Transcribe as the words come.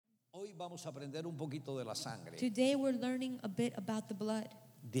Hoy vamos a aprender un poquito de la sangre. Today we're learning a bit about the blood.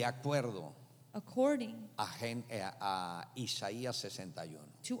 De acuerdo According a Isaías 61.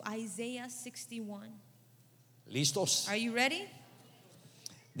 to Isaiah 61. ¿Listos? Are you ready?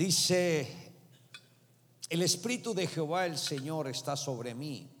 Dice: el Espíritu de Jehová el Señor está sobre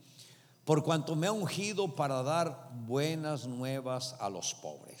mí, por cuanto me ha ungido para dar buenas nuevas a los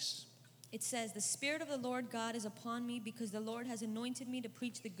pobres. It says, the Spirit of the Lord God is upon me, because the Lord has anointed me to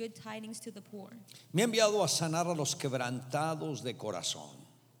preach the good tidings to the poor. Me ha enviado a sanar a los quebrantados de corazón,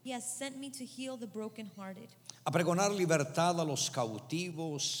 He has sent me to heal the brokenhearted, a pregonar libertad a los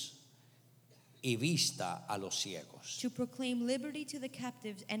cautivos y vista a los ciegos, to proclaim liberty to the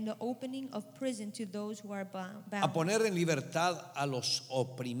captives and the opening of prison to those who are bound. a poner en libertad a los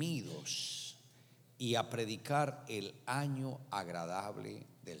oprimidos y a predicar el año agradable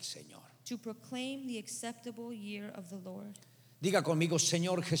del Señor. To proclaim the acceptable year of the Lord. Diga conmigo: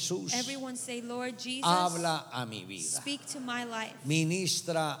 Señor Jesús, Everyone say, Lord Jesus, habla a mi vida, speak to my life,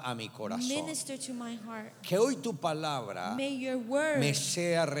 ministra a mi corazón, minister to my heart. que hoy tu palabra May your word me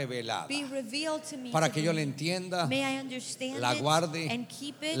sea revelada, be revealed to me para que yo la today. entienda, May I understand la it guarde, and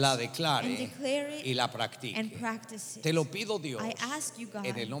keep it la and declare declare it y la and practique. practice it. Te lo pido, Dios, I ask you, God,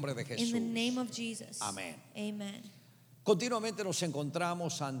 en el nombre de in the Jesús. name of Jesus. Amén. Amen. Continuamente nos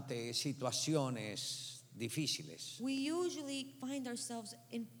encontramos ante situaciones difíciles, We usually find ourselves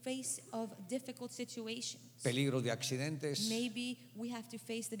in face of difficult situations. peligros de accidentes, Maybe we have to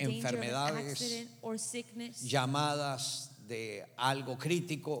face the danger of an enfermedades, accident or sickness, llamadas de algo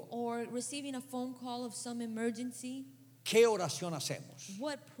crítico. or receiving a phone call of some emergency. ¿Qué oración hacemos?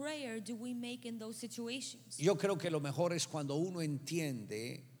 What prayer do we make in those situations? Yo creo que lo mejor es cuando uno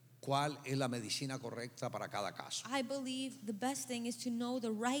entiende cuál es la medicina correcta para cada caso. I believe the best thing is to know the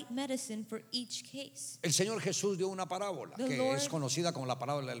right medicine for each case. El Señor Jesús dio una parábola The que Lord es conocida como la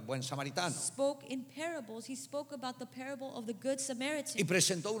parábola del buen samaritano, Spoke in parables. He spoke about the parable of the Good y Samaritan.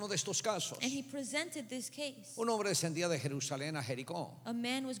 presentó uno de estos casos. And he presented this case. Un hombre descendía de Jerusalén a Jericó A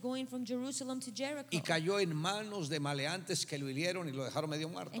man was going from Jerusalem to Jericho. y cayó en manos de maleantes que lo hirieron y lo dejaron medio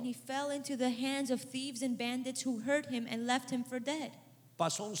muerto. And he fell into the hands of thieves and bandits who hurt him and left him for dead.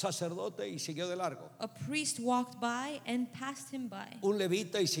 Pasó un sacerdote y siguió de largo, A priest walked by and passed him by. un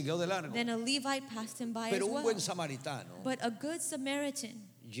levita y siguió de largo, Then a Levite passed him by pero as un well. buen samaritano But a good Samaritan,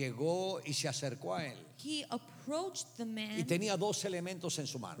 llegó y se acercó a él he approached the y man tenía dos elementos en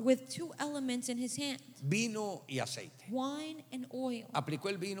su mano: with two elements in his hand, vino y aceite. wine and oil. Aplicó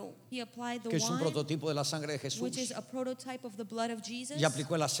el vino, He applied the que es un wine, prototipo de la sangre de Jesús, which is a prototype of the blood of Jesus, y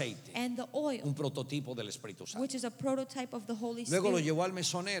aplicó el aceite, and the oil, un prototipo del Espíritu Santo. which is a prototype of the Holy Luego lo Spirit. llevó al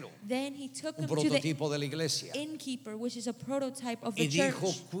mesonero, Then he took un him to the prototipo de la iglesia, innkeeper, which is a prototype of y the dijo: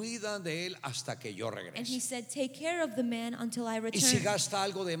 church. cuida de él hasta que yo And he regrese. said, take care of the man until I Y si return. gasta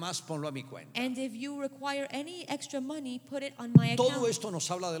algo de más, ponlo a mi cuenta. And if you require any extra money, put it on my Todo account. esto nos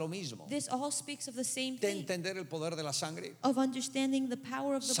habla de lo mismo: This all speaks of the same de thing, entender el poder de la sangre, of understanding the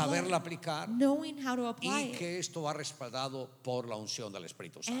power of the saberla blood, aplicar, knowing how to apply y it, que esto va respaldado por la unción del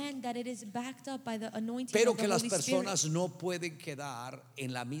Espíritu Santo. and that it is backed up by the anointing Pero of the que las Holy Spirit. personas no pueden quedar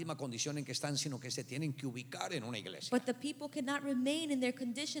en la misma condición en que están, sino que se tienen que ubicar en una iglesia But the people cannot remain in their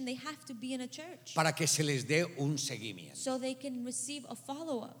condition. They have to be in a church para que se les dé un seguimiento. so they can receive a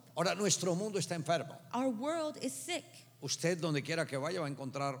follow-up. Ahora, nuestro mundo está enfermo. Our world is sick. Usted, donde quiera que vaya, va a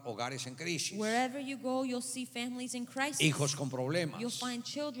encontrar hogares en crisis, Wherever you go, you'll see families in crisis. hijos con problemas, You'll find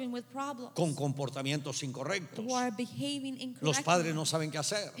children with problems, con comportamientos incorrectos. who are behaving Los incorrectly. padres no saben qué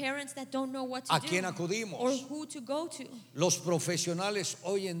hacer. Parents that don't know what to ¿A do quién acudimos? or who to go to. Los profesionales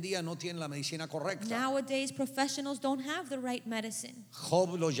hoy en día no tienen la medicina correcta. Nowadays, professionals don't have the right medicine.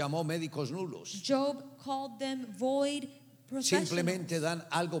 Job los llamó médicos nulos. Job called them void professionals. Simplemente dan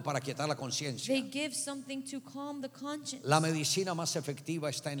algo para quietar la conciencia. They give something to calm the conscience. La medicina más efectiva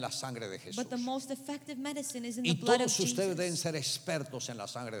está en la sangre de Jesús. But the most effective medicine is in the Y blood of todos ustedes deben Jesus. ser expertos en la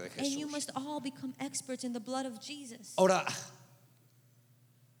sangre de And you Jesús. must all become experts in the blood of Jesus. Ahora,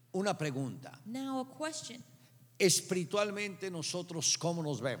 una pregunta: Now a question. espiritualmente, nosotros, ¿cómo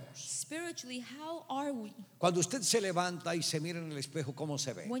nos vemos? Spiritually, how are we? Cuando usted se levanta y se mira en el espejo, ¿cómo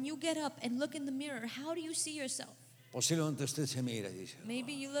se ve? When you get up and look in the mirror, how do you see yourself? Posiblemente usted se mira y dice: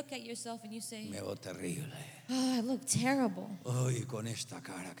 Maybe you look at yourself and you say, me veo terrible. oh, I look terrible. Ay, con esta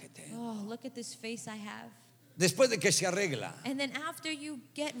cara que tengo. Oh, look at this face I have. Después de que se arregla, And then after you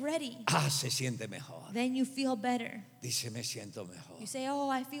get ready, se siente mejor. then you feel better. Dice: me siento mejor. You say, oh,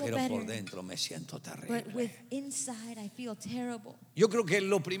 I feel Pero por better. dentro me siento But terrible. with inside, I feel terrible. Yo creo que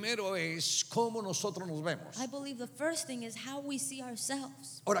lo primero es cómo nosotros nos vemos. I believe the first thing is how we see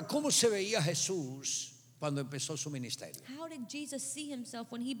ourselves. Ahora, ¿cómo se veía Jesús cuando empezó su ministerio? How did Jesus see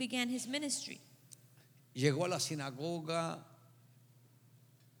himself when he began his ministry? Llegó a la sinagoga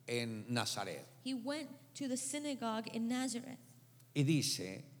en Nazaret He went to the synagogue in Nazareth y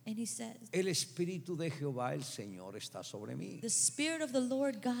dice, and he says, el Espíritu de Jehová el Señor está sobre mí, the Spirit of the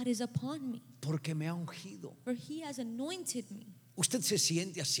Lord God is upon me, porque me ha ungido. for he has anointed me. ¿Usted se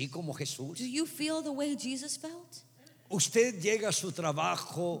siente así como Jesús? Do you feel the way Jesus felt? ¿Usted llega a su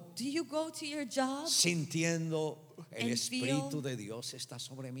trabajo Do you go to your job? sintiendo el And Espíritu feel de Dios está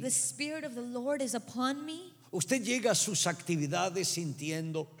sobre mí? The Spirit of the Lord is upon me. ¿Usted llega a sus actividades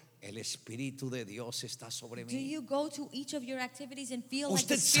sintiendo el Espíritu de Dios está sobre Do mí? you go to each of your activities and feel like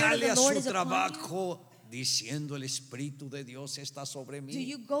the ¿Usted Spirit of sale the a Lord su is upon you? trabajo diciendo el Espíritu de Dios está sobre Do mí?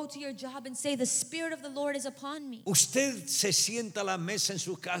 you go to your job and say the Spirit of the Lord is upon me? ¿Usted se sienta a la mesa en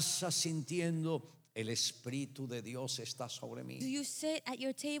su casa sintiendo el Espíritu de Dios está sobre Do mí? you sit at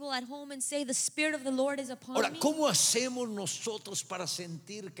your table at home and say the Spirit of the Lord is upon Ahora, me? ¿cómo hacemos nosotros para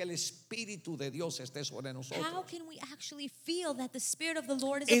sentir que el Espíritu de Dios esté sobre How nosotros? can we actually feel that the Spirit of the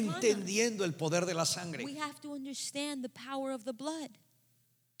Lord is upon us? Entendiendo el poder de la sangre. We have to understand the power of the blood.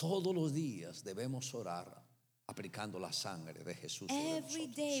 Todos los días debemos orar aplicando la sangre de Jesús sobre Every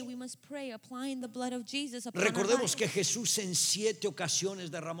nosotros. day we must pray applying the blood of Jesus upon our Recordemos que lives. Jesús en 7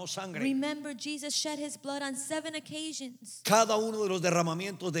 ocasiones derramó sangre. Remember, Jesus shed his blood on 7 occasions. Cada uno de los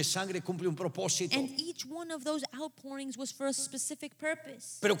derramamientos de sangre cumple un propósito. And each one of those outpourings was for a specific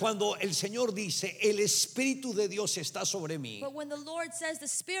purpose. Pero cuando el Señor dice, el Espíritu de Dios está sobre mí, But when the Lord says the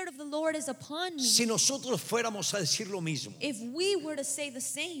Spirit of the Lord is upon me, si nosotros fuéramos a decir lo mismo, if we were to say the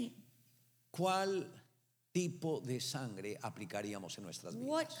same, ¿cuál tipo de sangre aplicaríamos en nuestras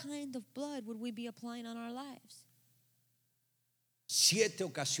what vidas? kind of blood would we be applying on our lives? 7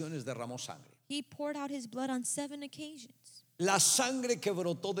 ocasiones derramó sangre. He poured out his blood on 7 occasions. La sangre que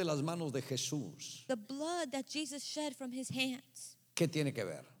brotó de las manos de Jesús, The blood that Jesus shed from his hands, ¿qué tiene que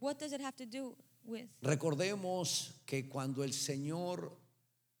ver? what does it have to do with? Recordemos que cuando el Señor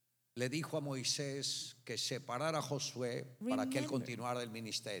le dijo a Moisés que separara a Josué para que él Remember, continuara el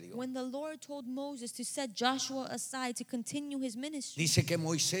ministerio, When the Lord told Moses to set Joshua aside to continue his ministry, dice que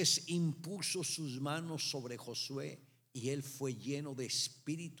Moisés impuso sus manos sobre Josué y él fue lleno de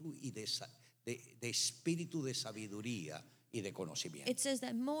espíritu y de espíritu de sabiduría y de conocimiento. it says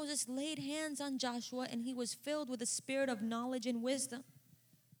that Moses laid hands on Joshua and he was filled with the spirit of knowledge and wisdom.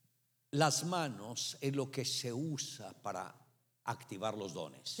 Las manos es lo que se usa para activar los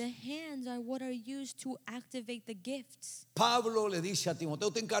dones. The hands are what are used to activate the gifts. Pablo le dice a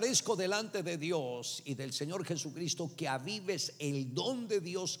Timoteo, te encarezco delante de Dios y del Señor Jesucristo que avives el don de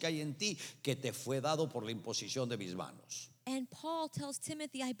Dios que hay en ti, que te fue dado por la imposición de mis manos. And Paul tells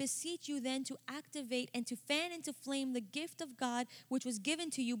Timothy, I beseech you then to activate and to fan into flame the gift of God which was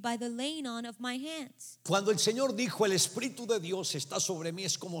given to you by the laying on of my hands. Cuando el Señor dijo el Espíritu de Dios está sobre mí,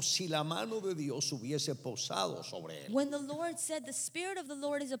 es como si la mano de Dios hubiese posado sobre él. When the Lord said the Spirit of the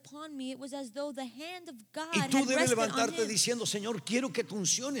Lord is upon me, it was as though the hand of God Y tú had debes rested on levantarte him. diciendo, Señor, quiero que tu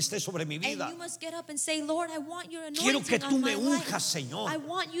unción esté sobre mi And vida. you must get up and say, Lord, I want your Quiero anointing que tú on me my life. unjas, Señor. I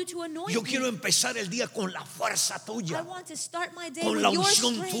want you to anoint Yo me. quiero empezar el día con la fuerza I tuya, want to start my day con with la your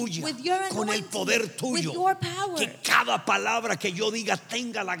unción strength, tuya, with your con el anointing, poder with tuyo. your power. Que cada palabra que yo diga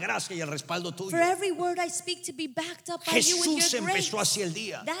tenga la gracia y el respaldo tuyo. For every word I speak to be backed up by you with Jesús your grace. empezó así el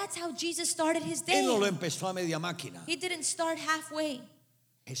día. That's how Jesus started his Él no lo day. empezó a media máquina. He didn't start halfway.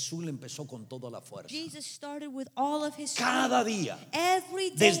 Jesús le empezó con toda la fuerza. Jesus started with all of his Cada strength. día, Every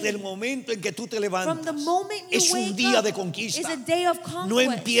day. desde el momento en que tú te From levantas, the moment you es un wake día up, de is conquista. a day of conquest. No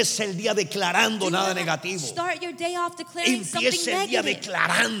empieza el día declarando Do nada not negativo. Start your day off declaring something Empieza el día negative.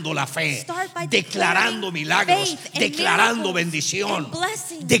 declarando la fe, Start by declarando declaring milagros, faith and declarando miracles bendición, and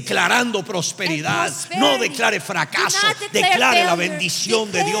blessings declarando prosperidad. and prosperity. No declare fracaso, Do not declare declare la failure. bendición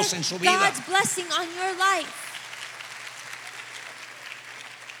de Declare Dios en su vida. God's blessing on your life.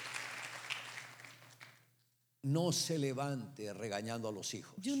 No se levante regañando a los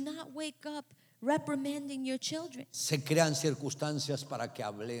hijos. Do not wake up reprimanding your children. Se crean circunstancias para que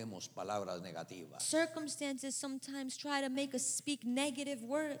hablemos palabras negativas. Circumstances sometimes try to make us speak negative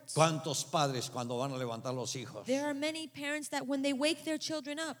words. ¿Cuántos padres cuando van a levantar los hijos? There are many parents that when they wake their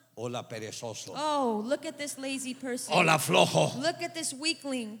children up, Hola perezoso. oh, look at this lazy person. Hola flojo. Look at this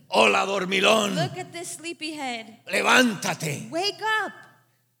weakling. Hola dormilón. Look at this sleepyhead. Levántate. Wake up.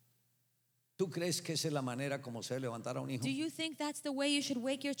 ¿Tú crees que esa es la manera como se debe levantar a un hijo? Do you think that's the way you should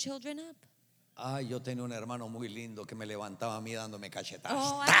wake your children up? Ay, yo tenía un hermano muy lindo que me levantaba a mí dándome cachetadas.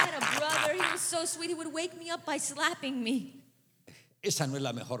 Oh, I had a brother. He was so sweet. He would wake me up by slapping me. Esa no es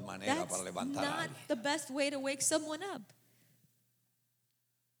la mejor manera That's para levantar a not alguien. the best way to wake someone up.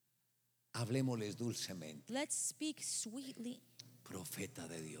 Hablemosles dulcemente. Let's speak sweetly. Profeta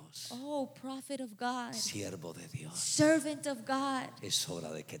de Dios, Oh, prophet of God, siervo de Dios, servant of God, es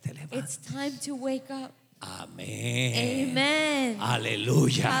hora de que te it's levantes. time to wake up. Amén. Amen.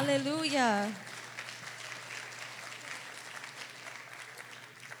 Aleluya. Hallelujah.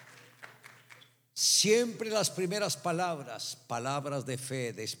 Siempre las primeras palabras, palabras de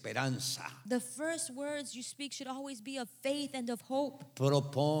fe, de esperanza. The first words you speak should always be of faith and of hope.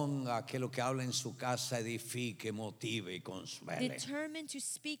 Proponga que lo que habla en su casa edifique, motive y consuele. Determined to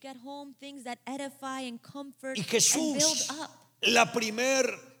speak at home things that edify and comfort Y and build Jesús, up.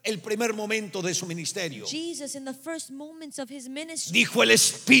 el primer momento de su ministerio, Jesus, in the first moments of his ministry, dijo: el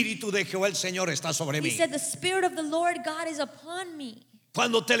Espíritu de Jehová el Señor está sobre he mí. said, the Spirit of the Lord God is upon me.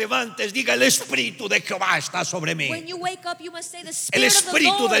 Cuando te levantes, diga: el Espíritu de Jehová está sobre mí. When you wake up, you must say, the El Spirit of the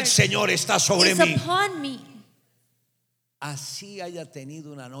Espíritu Lord del Señor está sobre is mí. upon me. Así haya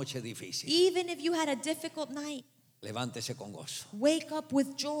tenido una noche difícil, Even if you had a difficult night, levántese con gozo wake up with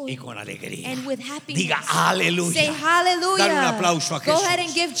joy y con alegría. and with happiness. Diga aleluya. Say hallelujah. Dale un aplauso a Go Jesús. ahead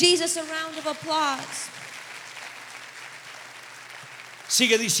and give Jesus a round of applause.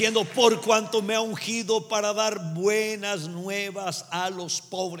 Sigue diciendo: por cuanto me ha ungido para dar buenas nuevas a los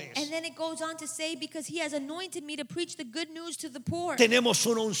pobres. And then it goes on to say, because he has anointed me to preach the good news to the poor. Tenemos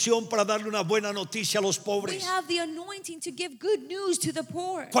una unción para darle una buena noticia a los We pobres. have the anointing to give good news to the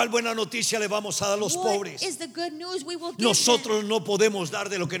poor. ¿Cuál buena noticia le vamos a dar a los What pobres? is the good news we will give Nosotros no podemos dar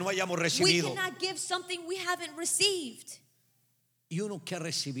de lo que no hayamos them? We recibido. cannot give something we haven't received. Y uno que ha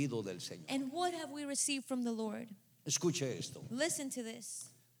recibido del Señor. And what have we received from the Lord? Escuche esto. Listen to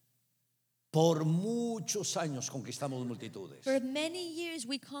this. Por muchos años conquistamos multitudes, For many years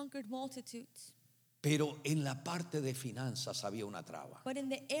we conquered multitudes. pero en la parte de finanzas había una traba But in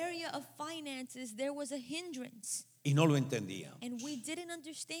the area of finances, there was a hindrance. y no lo entendía. And we didn't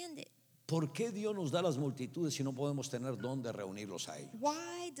understand it. ¿Por qué Dios nos da las multitudes si no podemos tener dónde reunirlos a ellos?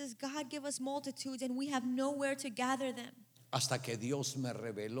 Why does God give us multitudes and we have nowhere to gather them? Hasta que Dios me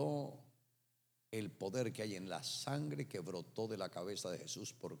reveló el poder que hay en la sangre que brotó de la cabeza de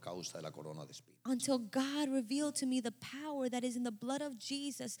Jesús por causa de la corona de espinas. Until God revealed to me the power that is in the blood of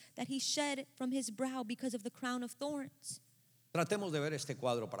Jesus that he shed from his brow because of the crown of thorns. Tratemos de ver este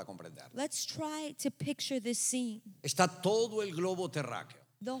cuadro para comprender. Let's try to picture this scene. Está todo el globo terráqueo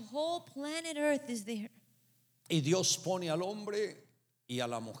The whole planet Earth is there. y Dios pone al hombre y a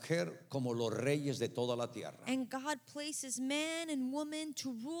la mujer como los reyes de toda la tierra. And God places man and woman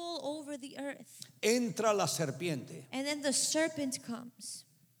to rule over the earth. Entra la serpiente, And then the serpent comes,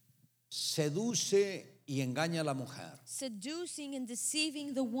 seduce y engaña a la mujer, seducing and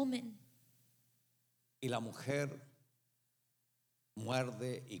deceiving the woman. y la mujer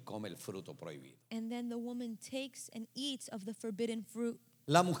muerde y come el fruto prohibido. And then the woman takes and eats of the forbidden fruit.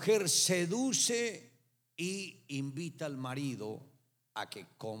 La mujer seduce y invita al marido a que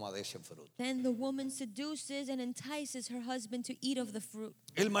coma de ese fruto. Then the woman seduces and entices her husband to eat of the fruit.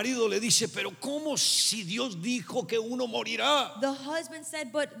 El marido le dice: pero ¿cómo si Dios dijo que uno morirá? The husband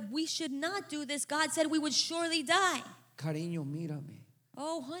said, but we should not do this. God said we would surely die. Cariño, mírame,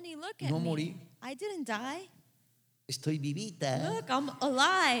 Oh, honey, look at no me. morí, I didn't die. estoy vivita. Look, I'm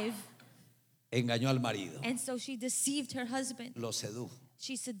alive. Engañó al marido, And so she deceived her husband. lo sedujo.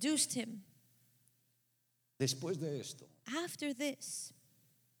 She seduced him. Después de esto, After this,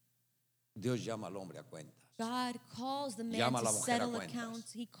 Dios llama al hombre a cuentas, God calls the man Llama a to la mujer a settle cuentas.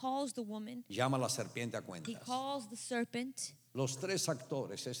 accounts. He calls the woman. llama a la serpiente a He cuentas. calls the serpent. Los tres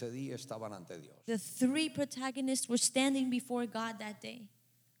actores ese día estaban ante Dios. The three protagonists were standing before God that day.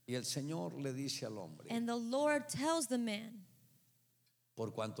 Y el Señor le dice al hombre: And the Lord tells the man,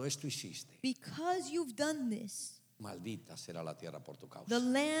 por cuanto esto hiciste, because you've done this, maldita será la tierra por tu causa. the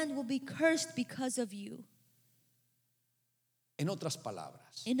land will be cursed because of you. En otras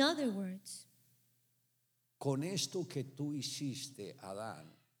palabras, In other words, con esto que tú hiciste,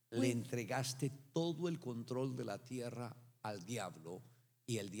 Adán, le entregaste todo el control de la tierra al diablo,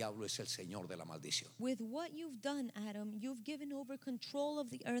 y el diablo es el señor de la maldición. with what you've done, Adam, you've given over control of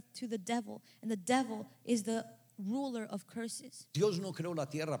the earth to the devil, and the devil is the ruler of curses. Dios no creó la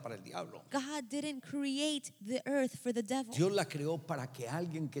tierra para el diablo. God didn't create the earth for the devil. Dios la creó para que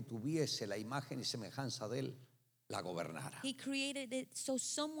alguien que tuviese la imagen y semejanza de él la gobernara. He created it so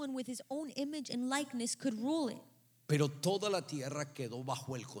someone with his own image and likeness could rule it. Pero toda la tierra quedó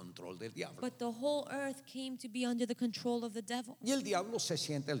bajo el control del diablo. But the whole earth came to be under the control of the devil. Y el diablo se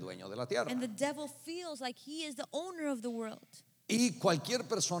siente el dueño de la tierra. And the devil feels like he is the owner of the world. Y cualquier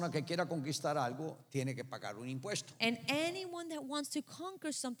persona que quiera conquistar algo tiene que pagar un impuesto. And anyone that wants to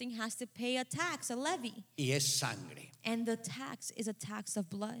conquer something has to pay a tax, a levy. Y es sangre. And the tax is a tax of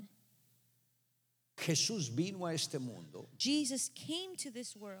blood. Jesús vino a este mundo Jesus came to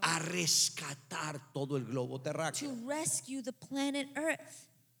this world a rescatar todo el globo to terráqueo. rescue the planet Earth.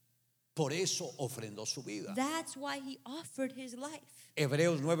 Por eso ofrendó su vida. That's why he offered his life.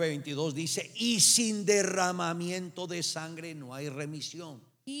 Hebreos 9:22 dice, y sin derramamiento de sangre no hay remisión.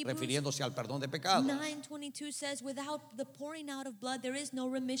 Hebrews Refiriéndose al perdón de pecados. 9:22 says, without the pouring out of blood, there is no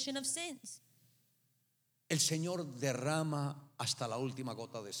remission of sins. El Señor derrama hasta la última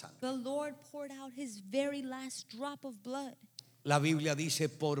gota de sangre. The Lord poured out his very last drop of blood. La Biblia dice,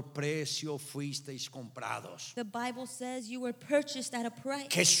 por precio fuisteis comprados. The Bible says you were purchased at a price.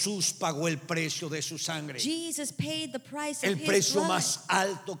 Jesús pagó el precio de su sangre. Jesus paid the price of El his precio blood. más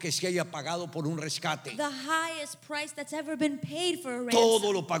alto que se haya pagado por un rescate. The highest price that's ever been paid for a ransom.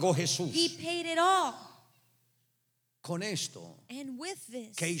 Todo lo pagó Jesús. He paid it all. Con esto, And with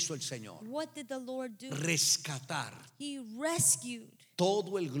this, ¿qué hizo el Señor? what did the Lord do? Rescatar He rescued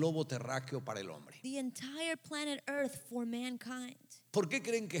todo el globo terráqueo para el hombre. the entire planet Earth for mankind. ¿Por qué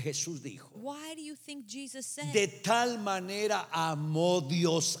creen que Jesús dijo? Why do you think Jesus said, De tal manera amó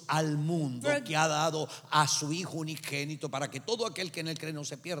Dios al mundo que ha dado a su Hijo unigénito para que todo aquel que en él cree no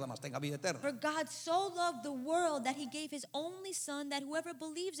se pierda, mas tenga vida eterna? for God so loved the world that he gave his only son, that whoever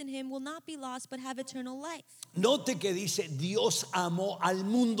believes in him will not be lost but have eternal life. Note que dice Dios amó al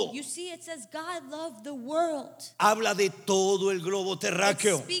mundo. You see, it says God loved the world. Habla de todo el globo It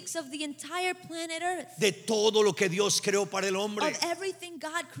terráqueo, speaks of the entire planet Earth, de todo lo que Dios creó para el hombre. of everything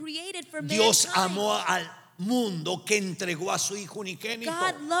God created for Dios mankind. amó al mundo que entregó a su Hijo unigénito.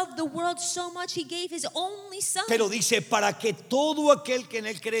 God loved the world so much he gave his only son, Pero dice, para que todo aquel que en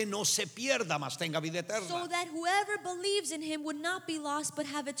él cree no se pierda, mas tenga vida so eterna. that whoever believes in him would not be lost but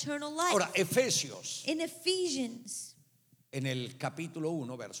have eternal life. Ahora, Efesios, In Ephesians en el capítulo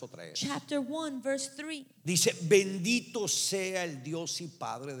 1, verso 3, chapter 1 verse 3, dice, bendito sea el Dios y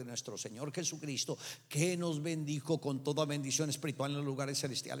Padre de nuestro Señor Jesucristo, que nos bendijo con toda bendición espiritual en los lugares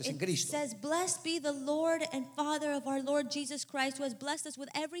celestiales en it Cristo. says, blessed be the Lord and Father of our Lord Jesus Christ, who has blessed us with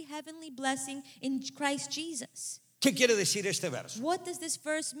every heavenly blessing in Christ Jesus. ¿Qué quiere decir este verso? What does this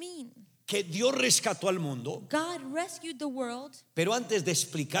verse mean? Que Dios rescató al mundo, God rescued the world, pero antes de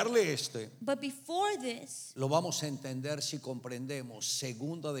explicarle esto, but before this, lo vamos a entender si comprendemos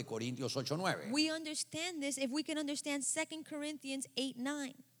 2 de Corintios 8:9. we understand this if we can understand 2 Corinthians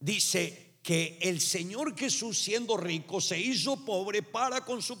 8:9. Dice que el Señor Jesús, siendo rico, se hizo pobre para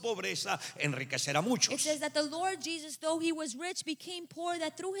con su pobreza enriquecer a It muchos. says that the Lord Jesus, though he was rich, became poor,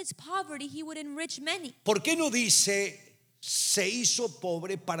 that through his poverty he would enrich many. ¿Por qué no dice se hizo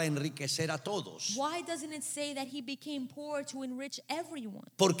pobre para enriquecer a todos? Why doesn't it say that he became poor to enrich everyone?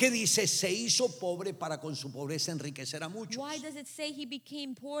 ¿Por qué dice se hizo pobre para con su pobreza enriquecer a muchos? Why does it say he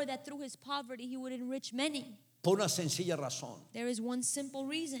became poor, that through his poverty he would enrich many? Por una sencilla razón. There is one simple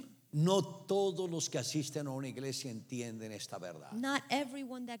reason. No todos los que asisten a una iglesia entienden esta verdad, Not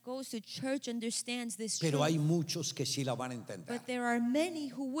everyone that goes to church understands this pero truth, hay muchos que sí la van a entender. but there are many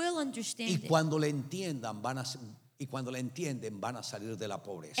who will understand Y it. cuando la entiendan van a salir de la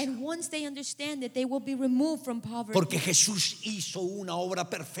pobreza. And once they understand it, they will be removed from poverty. Porque Jesús hizo una obra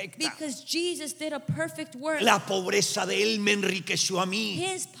perfecta. Because Jesus did a perfect work. La pobreza de él me enriqueció a mí.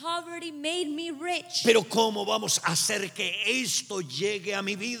 His poverty made me rich. Pero ¿cómo vamos a hacer que esto llegue a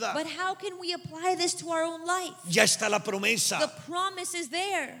mi vida? But how can we apply this to our own life? Ya está la The promesa. promise is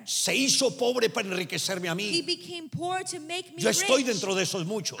there. Se hizo pobre para enriquecerme a He mí. became poor to make me Yo estoy rich. dentro de esos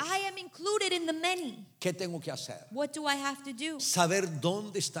muchos. I am included in the many. ¿Qué tengo que hacer? What do I have to do? Saber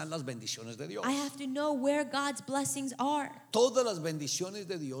dónde están las bendiciones de Dios. I have to know where God's blessings are. Todas las bendiciones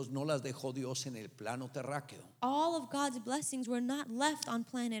de Dios no las dejó Dios en el plano terráqueo. All of God's blessings were not left on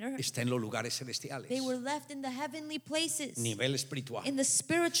planet Earth. Está en los lugares celestiales. They were left in the heavenly places, Nivel espiritual. in the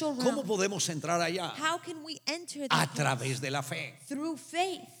spiritual ¿Cómo realm. podemos entrar allá? How can we enter A that place? través de la fe. Through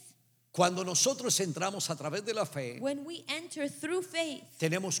faith. Cuando nosotros entramos a través de la fe, When we enter through faith,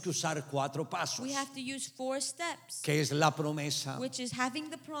 tenemos que usar 4 pasos, we have to use 4 steps, que es la promesa, which is having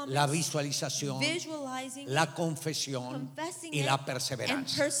the promise, la visualización, visualizing, la confesión confessing y it, la and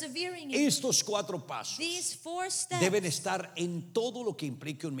perseverancia. persevering it. Estos 4 pasos These 4 steps deben estar en todo lo que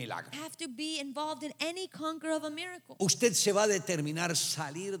implique un milagro. have to be involved in any conquer of a miracle. Usted se va a determinar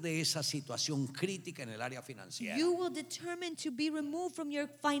salir de esa situación crítica en el área financiera. You will determine to be removed from your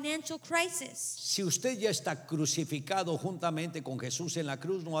financial crisis. Si usted ya está crucificado juntamente con Jesús en la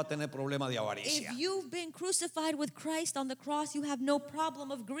cruz, no va a tener problema de If avaricia. you've been crucified with Christ on the cross, you have no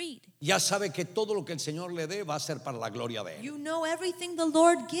problem of greed. Ya sabe que todo lo que el Señor le dé va a ser para la gloria de Él. You know everything the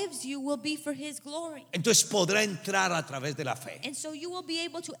Lord gives you will be for His glory. Entonces podrá entrar a través de la fe. And so you will be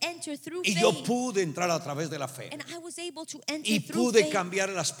able to enter through Y yo faith. pude entrar a través de la fe. And I was able to enter Y through pude faith cambiar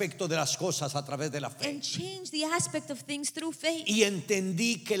el aspecto de las cosas a través de la fe. and change the aspect of things through faith. Y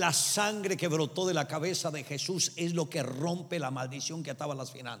entendí que la sangre que brotó de la cabeza de Jesús es lo que rompe la maldición que ataba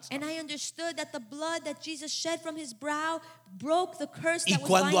las finanzas. And I understood that the blood that Jesus shed from His brow broke the curse Y that was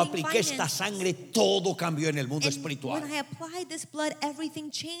cuando binding apliqué esta finances. sangre, todo cambió en el mundo And espiritual. when I applied this blood, everything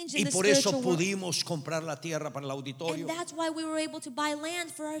changed in Y the por eso spiritual world. pudimos comprar la tierra para el auditorio. And that's why we were able to buy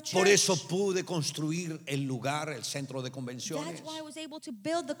land for our church. Por eso pude construir el lugar, el centro de That's convenciones. why I was able to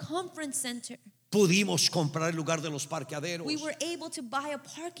build the conference center. Pudimos comprar el lugar de los parqueaderos. We were able to buy a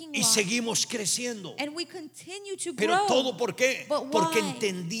parking Y lot. seguimos creciendo. And we continue to Pero grow. todo ¿por qué? But Porque why?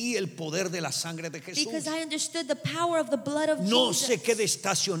 entendí el poder de la sangre de Jesús. Because I understood the power of the blood of No Jesus. se quede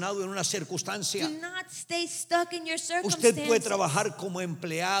estacionado en una circunstancia. Do not stay stuck in your Usted circumstances. puede trabajar como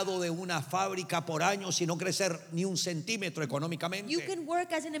empleado de una fábrica por años y no crecer ni un centímetro económicamente. You can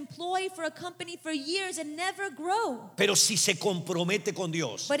work as an employee for a company for years and never grow. Pero si se compromete con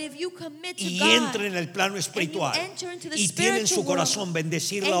Dios But if you commit to y God entra en el plano espiritual and you enter into the y tiene en su spiritual corazón world,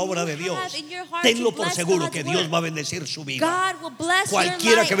 bendecir and la you obra de have Dios, in your heart tenlo to por bless seguro God's que Dios work, va a bendecir su vida. God will bless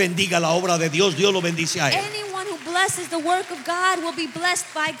Cualquiera your que life. bendiga la obra de Dios, Dios lo bendice a él. Anyone who blesses the work of God will be blessed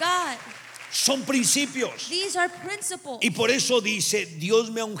by God. Son principios. These are principles. Y por eso dice, Dios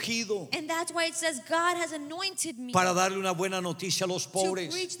me ha ungido And that's why it says God has anointed me para darle una buena noticia a los to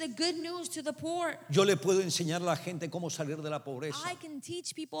pobres. preach the good news to the poor. Yo le puedo enseñar a la gente cómo salir de la pobreza I can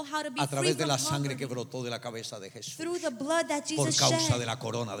teach people how to be a free través de from la sangre que poverty brotó de la cabeza de Jesús through the blood that por Jesus causa de shed la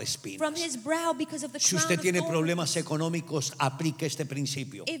corona de from espinas. His brow because of the Si crown usted of tiene thorns. problemas económicos, aplique este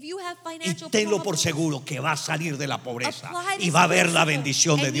principio If you have y financial tenlo por problems, seguro que va a salir de la pobreza apply y this va a ver la principle,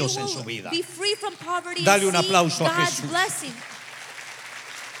 bendición de and you Dios en will su vida. be free from poverty Dale un and see aplauso a God's Jesús. blessing.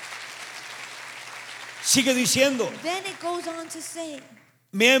 Sigue diciendo, Then it goes on to say,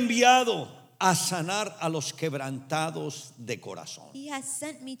 me ha enviado a sanar a los quebrantados de corazón. He has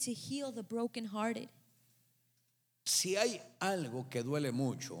sent me to heal the brokenhearted. Si hay algo que duele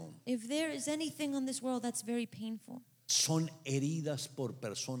mucho, If there is anything on this world that's very painful, son heridas por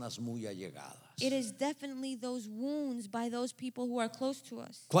personas muy allegadas. it is definitely those wounds by those people who are close to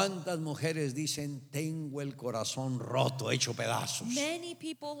us. ¿Cuántas mujeres dicen, tengo el corazón roto, hecho pedazos?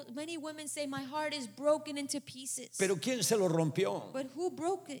 Many women say, my heart is broken into pieces. Pero ¿quién se lo rompió? But who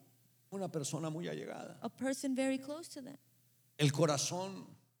broke it? Una persona muy allegada. A person very close to them. El corazón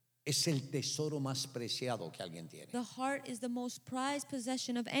es el tesoro más preciado que alguien tiene. The heart is the most prized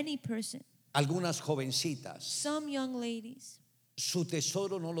possession of any person. Algunas jovencitas, Some young ladies, su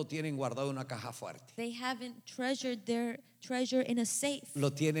tesoro no lo tienen guardado en una caja fuerte. they haven't treasured their treasure in a safe.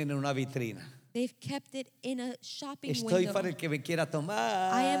 Lo tienen en una vitrina. They've kept it in a shopping Estoy window. para el que me quiera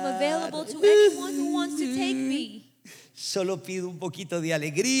tomar. I am available to anyone who wants to take me. Solo pido un poquito de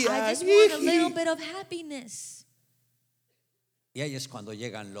alegría. I just want a little bit of happiness. Y ahí es cuando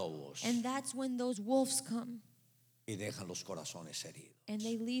llegan lobos And that's when those wolves come y dejan los corazones heridos. and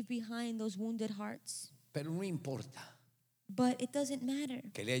they leave behind those wounded hearts. Pero no importa But it doesn't matter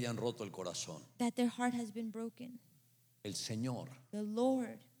que le hayan roto el corazón. that their heart has been broken. El Señor, The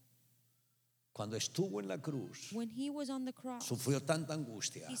Lord, cuando estuvo en la cruz, when He was on the cross, sufrió tanta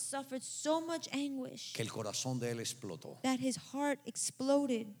angustia He suffered so much anguish que el corazón de él explotó. that His heart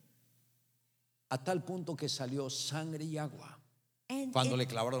exploded. A tal punto que salió sangre y agua And cuando le it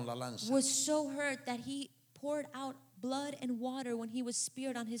clavaron la lanza. was so hurt that He poured out blood and water when He was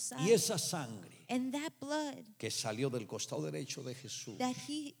speared on His Y side. esa sangre And that blood que salió del costado derecho de Jesús, that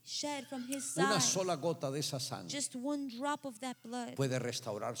He shed from His una side, sola gota de esa sangre just one drop of that blood puede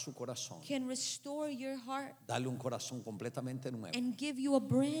restaurar su corazón, can restore your heart darle un corazón completamente nuevo. and give you a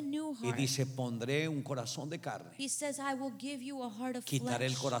brand new Y heart. dice, pondré un corazón de carne, He says, I will give you a heart of quitaré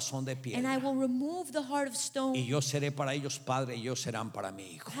el flesh, corazón de and I piedra, will remove the heart of stone. y yo seré para ellos padre y ellos serán para mí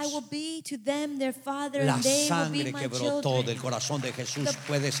hijos. I will be to them their father, La and they will be sangre my que brotó children. del corazón de Jesús The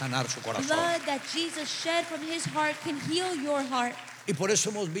puede sanar su corazón. Blood that Jesus shed from His heart can heal your heart. Y por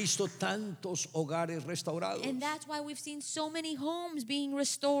eso hemos visto tantos hogares restaurados. And that's why we've seen so many homes being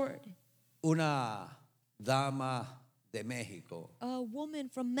restored. Una dama de México A woman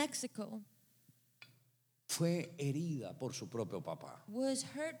from Mexico fue herida por su propio papá. was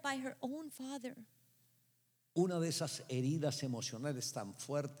hurt by her own father. Una de esas heridas emocionales tan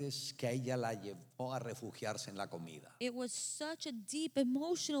fuertes que a ella la llevó a refugiarse en la comida. It was such a deep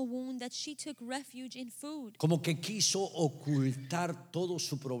emotional wound that she took refuge in food. Como que quiso ocultar todo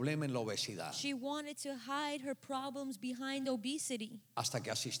su problema en la obesidad. She wanted to hide her problems behind obesity Hasta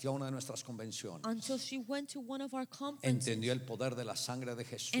que asistió a una de nuestras convenciones. until she went to one of our conferences Entendió el poder de la sangre de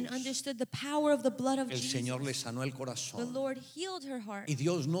Jesús. and understood the power of the blood of El Jesus. Señor le sanó el The corazón. Lord healed her heart. Y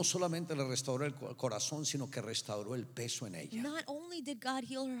Dios no solamente le restauró el corazón, sino que restauró el peso en ella. Not only did God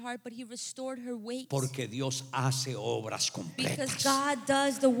heal her heart, but He restored her weight. Porque Dios hace obras Because completas. God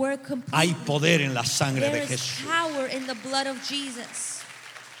does the work completely. Hay poder en la sangre There de is Jesús. power in the blood of Jesus.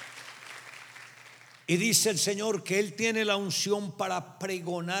 Y dice el Señor que Él tiene la unción para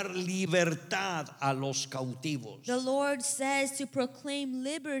pregonar libertad a los cautivos. The Lord says to proclaim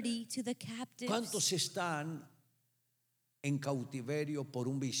liberty to the captives. ¿Cuántos están en cautiverio por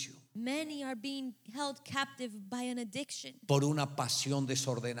un vicio? Many are being held captive by an addiction, Por una pasión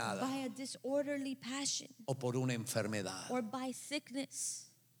desordenada by a disorderly passion, o por una enfermedad. or by sickness.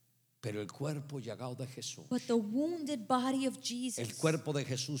 Pero el cuerpo llagado de Jesús, But the wounded body of el Jesus, cuerpo de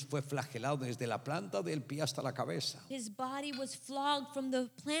Jesús fue flagelado desde la planta del pie hasta la cabeza. His body was flogged from the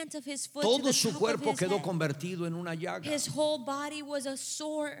plant of His foot to Todo the su top of cuerpo His quedó head. convertido en una llaga. His whole body was a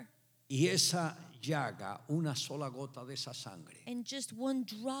sore, Y esa llaga, una sola gota de esa sangre, and just one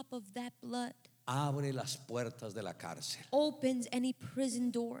drop of that blood abre las puertas de la cárcel. opens any prison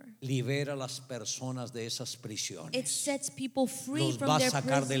door. Libera a las personas de esas It prisiones. sets people free Los from va a their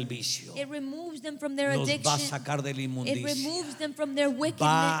sacar del prison. vicio. It removes them from their Los va a addiction. sacar de la It inmundicia. removes them from their Va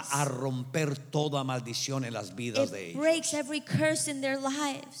wickedness. a romper toda maldición en las vidas de It ellos. breaks every curse in their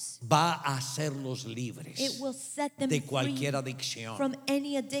lives. Va a hacerlos It libres will set them de free cualquier adicción, from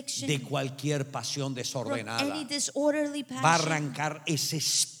any addiction, de cualquier pasión from desordenada. any disorderly Va a passion. arrancar ese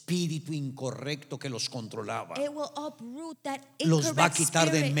espíritu incorrecto que los controlaba. It will uproot that Los va a incorrect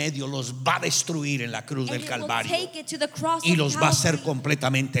quitar de en spirit, medio, los va a destruir en la cruz and del it will Calvario take it to the cross y of los va a hacer Calvary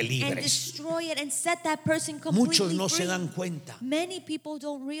completamente and libres. destroy it and set that person Muchos completely no free. se dan cuenta Many people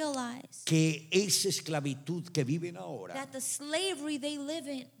don't realize que esa esclavitud que viven ahora that the slavery they live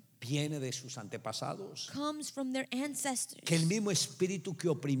in viene de sus antepasados. comes from their ancestors. Que el mismo espíritu que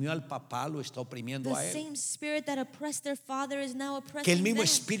oprimió al papá lo está oprimiendo The a él. same spirit that oppressed their father is now Que el oppressing mismo them.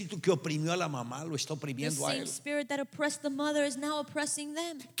 espíritu que oprimió a la mamá lo está The oprimiendo a same él. spirit that oppressed the mother is now oppressing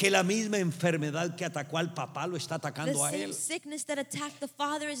them. Que la misma enfermedad que atacó al papá lo está The atacando a same él. sickness that attacked the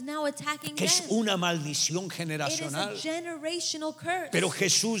father is now attacking Que es them. una maldición It is a generacional. generational curse. Pero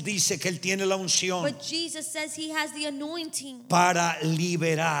Jesús dice que Él tiene la unción But Jesus says He has the anointing para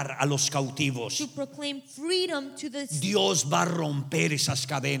liberar a los cautivos. to proclaim freedom to the Dios va a romper esas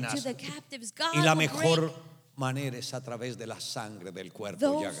cadenas. captives. God Y la will mejor break manera es a través de la sangre del cuerpo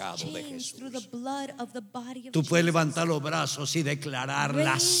those llagado de chains through the Jesús. blood of the body of Tú puedes Jesus. levantar los brazos y declarar: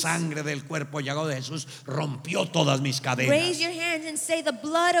 la Raise- sangre del cuerpo llagado de Jesús rompió todas mis cadenas. Raise your hands and say, the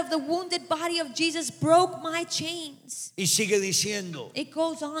blood of the wounded body of Jesus broke my chains. Y sigue diciendo It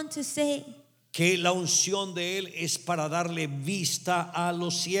goes on to say, que la unción de Él es para darle vista a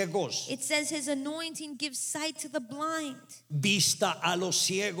los ciegos. it says His anointing gives sight to the blind. Vista a los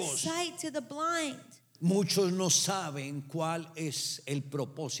ciegos. Sight to the blind. Muchos no saben cuál es el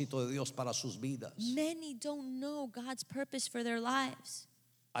propósito de Dios para sus vidas. Many don't know God's purpose for their lives.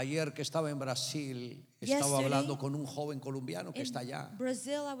 Ayer que estaba en Brasil, estaba Yesterday, hablando con un joven colombiano que In está allá.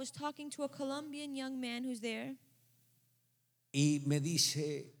 Brazil, I was talking to a Colombian young man who's there, Y me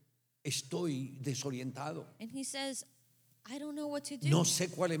dice: estoy desorientado. and he says, I don't know what to do. No sé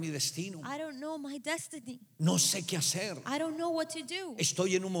cuál es mi destino. I don't know my destiny. No sé qué hacer. I don't know what to do.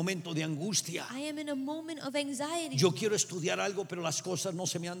 Estoy en un momento de angustia. I am in a moment of anxiety. Yo quiero estudiar algo, pero las cosas no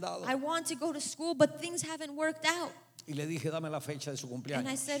se me han dado. I want to go to school, but things haven't worked out. Y le dije: dame la fecha de su And I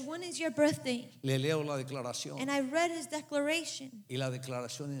cumpleaños. said, when is your birthday? Le leo la declaración. And I read his declaration. Y la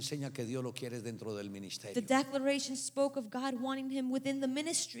declaración enseña que Dios lo quiere dentro del The ministerio. declaration spoke of God wanting him within the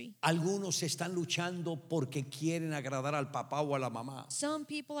ministry. Algunos están luchando porque quieren agradar al papá o a la mamá. Some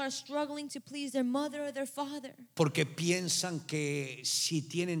people are struggling to please their mother or their father Porque piensan que si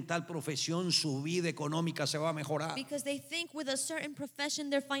tienen tal profesión, su vida económica se va a mejorar. because they think with a certain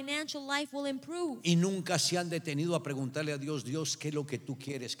profession their financial life will improve. Y nunca se han detenido a preguntarle a Dios: Dios, ¿qué es lo que tú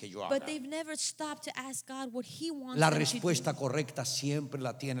quieres que yo haga? But they've never stopped to ask God what He wants La them respuesta to correcta siempre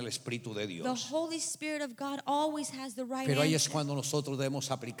la tiene el Espíritu de do. The Dios. Holy Spirit of God always has the right Pero ahí es answer. cuando nosotros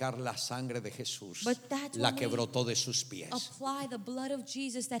debemos aplicar la sangre de Jesús, But that's la when que we brotó de sus pies. Apply the blood of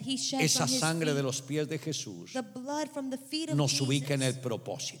Jesus that He shed Esa from His sangre feet. de los pies de Jesús The blood from the feet of nos Jesus. ubica en el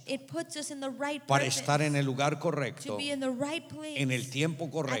propósito, It puts us in the right para purpose, estar en el lugar to correcto, be in the right place, en el tiempo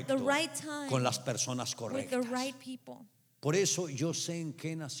at correcto, the right time, con las personas with the correctas. right people. Por eso yo sé en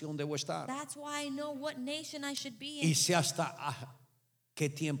qué nación debo estar. That's why I know what nation I should be Y in. sé hasta qué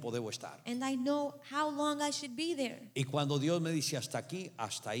tiempo debo estar. And I know how long I should be there. Y cuando Dios me dice hasta aquí,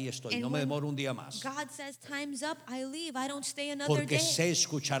 hasta ahí estoy. And No me when demoro un día más. God says time's up, I leave. I don't stay another Porque day. sé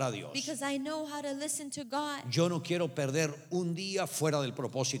escuchar a Dios. Because I know how to listen to God. Yo no quiero perder un día fuera del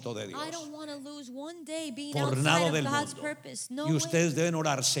propósito de Dios. I don't want to lose one day being Por outside nada of del God's mundo. purpose. No Y way. ustedes deben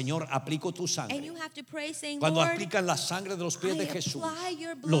orar, Señor, aplico tu And sangre. you have to pray saying, Cuando Lord, aplican la sangre de los pies de I Jesús, apply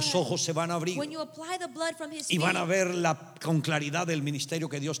your blood. los ojos se van a abrir When you apply the blood from his y van a feet, ver con claridad el ministerio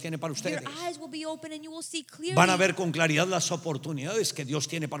que Dios tiene para your ustedes. eyes will be open and you will see clearly Van a ver con claridad las oportunidades que Dios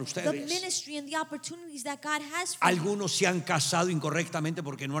tiene para the ustedes. ministry and the opportunities that God has for you. Algunos se han casado incorrectamente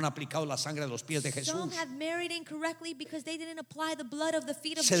porque no han aplicado la sangre de los pies de Jesús. Some have married incorrectly because they didn't apply the blood of the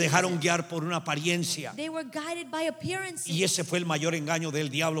feet of Se dejaron Jesus. guiar por una apariencia. They were guided by appearances. Y ese fue el mayor engaño del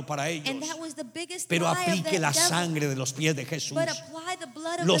diablo para And ellos. that was the biggest Pero lie of aplique the la devil. sangre de los pies de Jesús. But apply the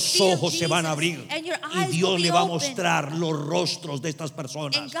blood of Los the feet of ojos se Jesus, van a abrir and your y eyes will Dios be le va a open. mostrar los rostros de estas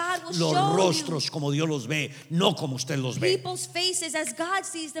personas. And God will Los show rostros como Dios los ve, no como usted los ve. People's faces as God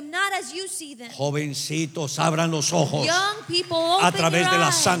sees them, not as you see them. Jovencitos, abran los ojos Young people, open a través your de la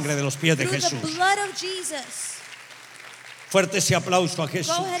eyes sangre de los pies de through Jesús. the blood of Jesus. Fuerte ese aplauso a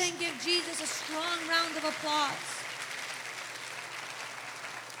Jesús. Go ahead and give Jesus a strong round of applause.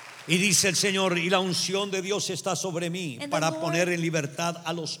 Y dice el Señor, y la unción de Dios está sobre mí And the para Lord poner en libertad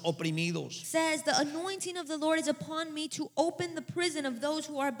a los oprimidos. Says the anointing of the Lord is upon me to open the prison of those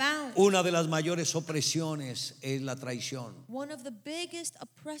who are bound. Una de las mayores opresiones es la traición. One of the biggest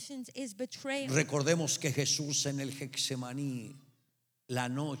oppressions is betrayal. Recordemos que Jesús en el Getsemaní, la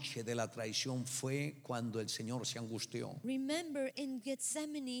noche de la traición fue cuando el Señor se angustió. Remember, in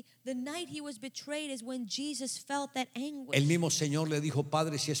Gethsemane, the night he was betrayed is when Jesus felt that anguish. El mismo Señor le dijo,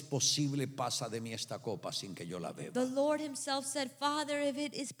 Padre, si es posible, pasa de mí esta copa sin que yo la beba. The Lord himself said, Father, if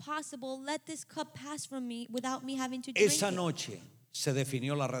it is possible, let this cup pass from me without me having to drink Esa it. noche se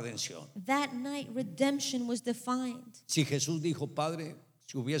definió la redención. That night, redemption was defined. Si Jesús dijo, Padre,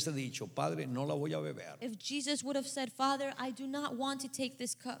 si hubiese dicho, Padre, no la voy a beber, If Jesus would have said, Father, I do not want to take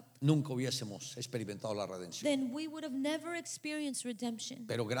this cup, nunca hubiésemos experimentado la redención. then we would have never experienced redemption.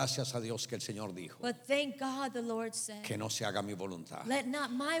 Pero gracias a Dios que el Señor dijo, But thank God the Lord said, que no se haga mi voluntad, let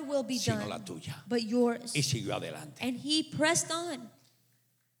not my will be sino la done, tuya. but yours. Y siguió adelante. And he pressed on.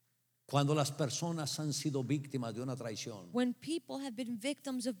 Cuando las personas han sido víctimas de una traición, When people have been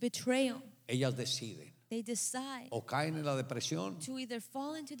victims of betrayal, ellas deciden, they decide o caen en la depresión to either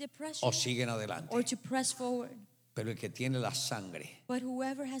fall into depression o siguen adelante. or to press forward. Pero el que tiene la sangre But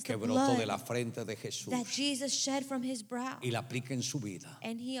whoever has que the brotó de blood la frente de Jesús that Jesus shed from his brow, y la aplica en su vida,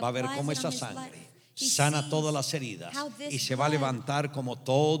 and he va a ver applies cómo it esa on his sangre life, he sana sees todas las heridas how this y se va a blood levantar como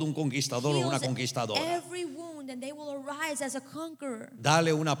todo un conquistador o una heals conquistadora. every wound, and they will arise as a conqueror.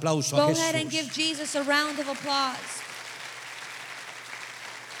 Dale un aplauso a Go ahead and give Jesús. Jesus a round of applause.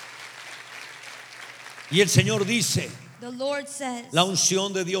 Y el Señor dice, The Lord says, la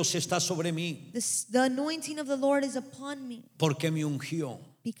unción de Dios está sobre mí the anointing of the Lord is upon me, porque me ungió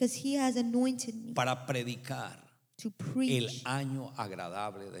because he has anointed me para predicar to el preach año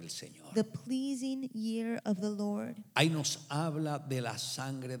agradable del Señor. the pleasing year of the Lord. Ahí nos habla de la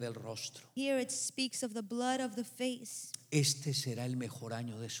sangre del rostro. Here it speaks of the blood of the face. Este será el mejor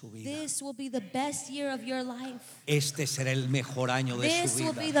año de su vida. This will be the best year of your life. Este será el mejor año de This su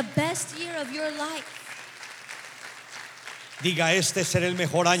will be vida. the best year of your life. Diga, este será el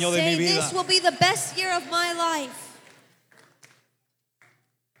mejor año de Say, mi vida. this will be the best year of my life.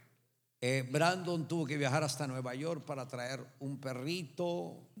 Brandon tuvo que viajar hasta Nueva York para traer un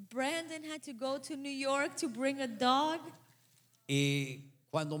perrito. Brandon had to go to New York to bring a dog. Y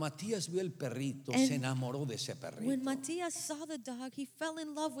cuando Matías vio el perrito, And se enamoró de ese perrito. When Matthias saw the dog, he fell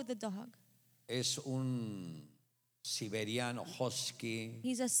in love with the dog. Es un siberiano husky,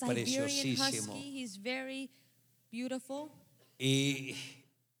 He's a Siberian preciosísimo. husky. He's very beautiful.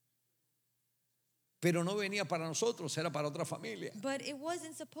 Pero no venía para nosotros, era para otra familia. But it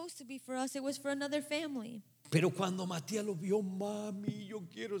wasn't supposed to be for us. It was for another family. Pero cuando Matías lo vio, mami, yo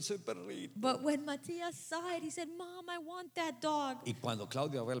quiero ese perrito. But when Matthias saw it, he said, Mom, I want that dog. Y cuando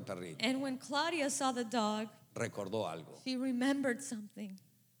Claudia ve el perrito, And when Claudia saw the dog, recordó algo. she remembered something.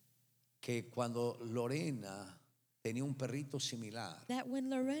 Que cuando Lorena tenía un perrito similar, That when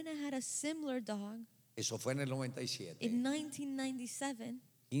Lorena had a similar dog, eso fue en el 97, in 1997,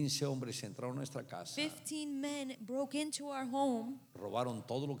 15 hombres entraron a nuestra casa, 15 men broke into our home. robaron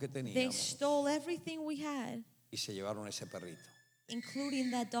todo lo que They teníamos stole everything we had, y se llevaron ese perrito including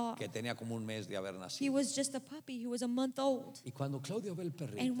that dog. que tenía como un mes de haber He nacido. was just a puppy. He was a month old. Y cuando Claudia ve el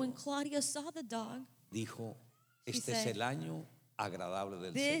And when perrito, Claudia saw the dog, dijo, Este es el año agradable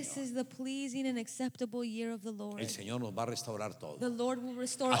del This Señor. is the pleasing and acceptable year of the Lord. El Señor nos va a restaurar todo. The Lord will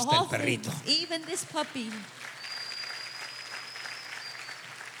restore Hasta all el perrito. things, even this puppy.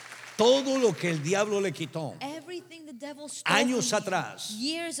 Todo lo que el diablo le quitó Everything the devil stole años from you atrás,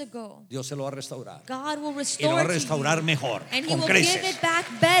 years ago, Dios se lo va a restaurar. God will Y lo restore va a to restaurar you, mejor, and He con will give creces, it back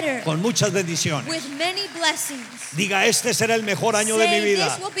better, con muchas bendiciones. with many blessings. Diga, este será el mejor año de mi Say, vida.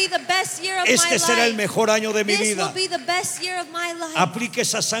 this will be the best year of my Este será el life. mejor año de mi This vida. will be the best year of my life. Aplique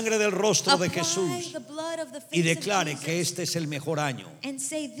esa sangre del rostro de Apply Jesús the blood of the face y declare of Jesus, que este es el mejor año and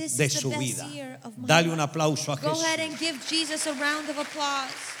say, this de is the su best vida. year of my Dale life. un aplauso a Go Jesús. ahead and give Jesus a round of applause.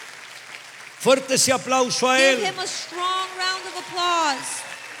 Fuerte ese aplauso a Give Él. Him a strong round of applause.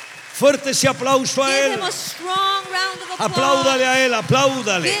 Fuerte ese aplauso a Give Él. Him a strong round of applause. Apláudale a Él,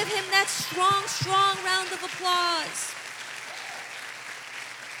 apláudale. Give Him that strong, strong round of applause.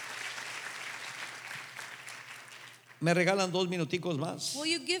 ¿Me regalan 2 minuticos más? Will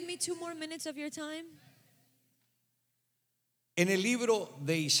you give me 2 more minutes of your time? En el libro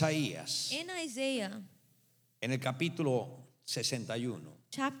de Isaías, In Isaiah en el capítulo 61,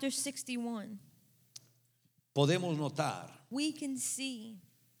 chapter 61, podemos notar we can see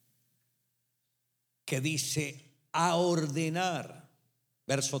que dice a ordenar,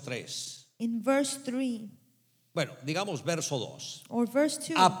 verso 3. in verse 3 Bueno, digamos verso 2. or verse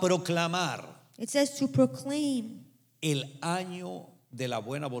 2, A proclamar it says to proclaim el año de la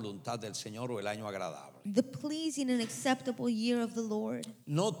buena voluntad del Señor o el año agradable. the pleasing and acceptable year of the Lord.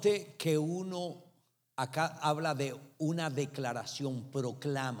 Note que uno acá habla de una declaración,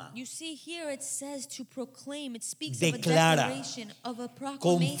 proclama, You see here it says to proclaim. It speaks Declara, of a declaration, of a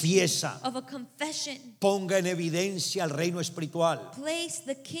proclamation, confiesa, of a confession. ponga en evidencia el reino espiritual. Place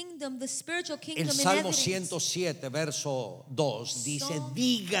the kingdom, the spiritual kingdom El in Salmo evidence. 107, verso 2 dice, Psalm-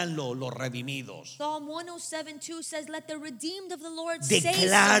 díganlo los redimidos. Psalm 107:2 says, let the redeemed of the Lord say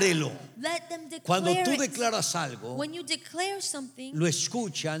Declárelo. so. Let them declare Cuando tú it. declaras algo, When you declare something, lo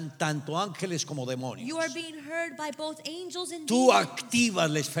escuchan tanto ángeles como demonios. you are being heard by both angels and Tú demons. activas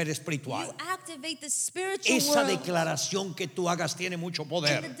la esfera You espiritual. activate the spiritual Esa world. declaración que tú hagas tiene mucho And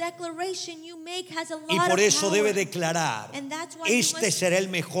poder. the declaration you make has a lot Y por of eso power. debe declarar, And that's why you este must será el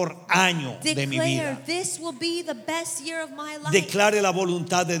mejor año de mi declare, vida. this will be the best year of my life. Declare la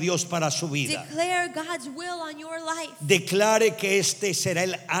voluntad de Dios para su vida. Declare God's will on your life. Declare que este será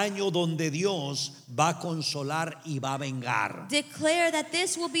el año donde Dios va a consolar y va a vengar. Declare that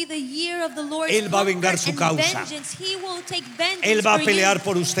this will be the year of the Lord's Él va a vengar comfort su and causa. vengeance. He will take vengeance Él va a for pelear you.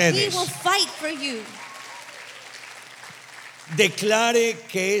 por ustedes. He will fight for you. Declare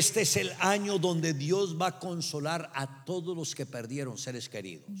que este es el año donde Dios va a consolar a todos los que perdieron seres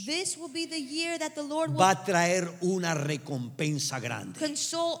queridos. This will be the year that the Lord will Va a traer una recompensa grande.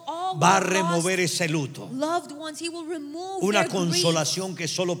 console all Va a who have remover lost ese luto. loved ones. He will remove Una their grief. consolación que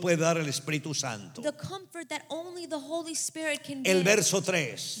solo puede dar el Espíritu Santo. The comfort that only the Holy Spirit can El give. verso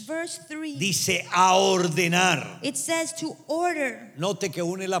 3 Verse 3. dice a ordenar. It says to order. Note que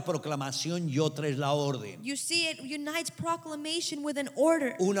une la proclamación y otra es la orden. You see, it unites proclamation with an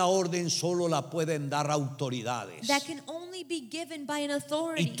order Una orden solo la pueden dar autoridades. that can only be given by an Y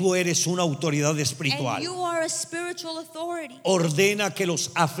authority. tú eres una autoridad And espiritual. you are a spiritual authority. Ordena que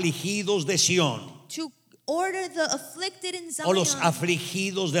los afligidos de Sión To order the afflicted in o los Zion,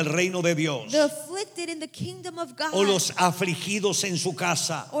 afligidos del reino de Dios the afflicted in the kingdom of God, o los afligidos en su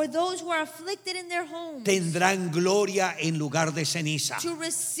casa or those who are afflicted in their homes, tendrán gloria en lugar de ceniza. to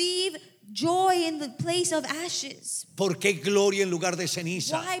receive joy in the place of ashes. ¿Por qué gloria en lugar de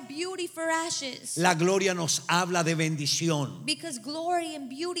ceniza? Why beauty for ashes? La gloria nos habla de bendición, Because glory and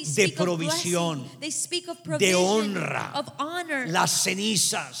beauty de speak of provisión, blessing. They speak of de provision, honra. of honor. Las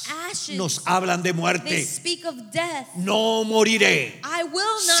cenizas Ashes. nos hablan de They muerte. speak of death. No moriré, I will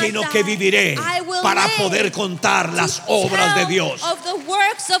not sino die. que viviré I will para live poder contar to las obras de tell Dios. of the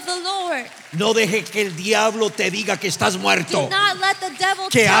works of the Lord. No deje que el diablo te diga que estás muerto, Do not let the devil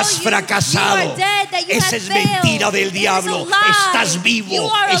que tell has you fracasado. you are dead, that you Esa have es failed. mentira del It is a diablo. lie. Estás vivo, You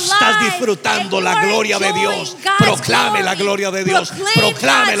are estás alive, disfrutando and la you are gloria de enjoying Dios. God's Proclame la glory. gloria de Dios. Proclaim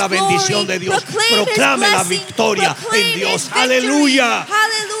Proclame la God's bendición glory. de Dios. Proclaim His Proclame la blessing. victoria Proclaim en Dios. His victory. Aleluya.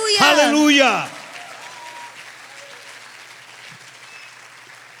 Hallelujah. Aleluya.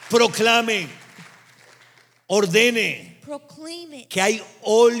 Proclame, ordene, Proclaim Proclaim it. que hay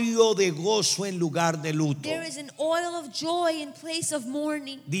óleo de gozo en lugar de luto. There is an oil of joy in place of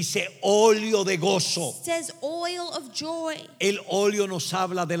mourning. Dice óleo de gozo. It says oil of joy. El óleo nos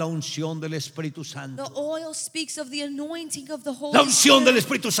habla de la unción del Espíritu The Santo. oil speaks of the anointing of the Holy La unción del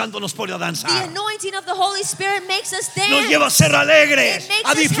Spirit. Espíritu Santo nos pone a The danzar. anointing of the Holy Spirit makes us dance. Nos lleva a ser alegres, It makes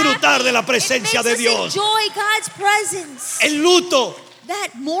a us disfrutar happy. de la It presencia makes de us Dios. enjoy God's presence. El luto,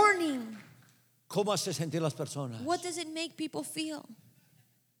 That mourning, ¿cómo hace sentir las personas? what does it make people feel?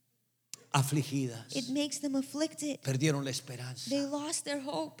 Afligidas. It makes them afflicted. Perdieron la esperanza. They lost their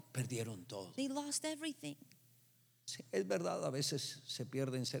hope. Perdieron todo. They lost everything. Sí, es verdad, a veces se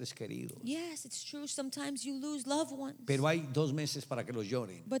pierden seres queridos. Yes, it's true. Sometimes you lose loved ones. Pero hay 2 meses para que los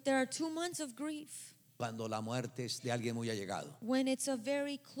lloren. But there are 2 months of grief Cuando la muerte es de alguien muy allegado. when it's a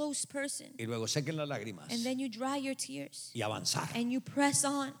very close person. Y luego sequen las lágrimas. And then you dry your tears. Y avanzar. And you press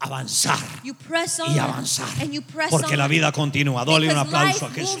on. Avanzar. You press on. Y avanzar. And you press Porque on. la vida continúa. Dale un Because aplauso a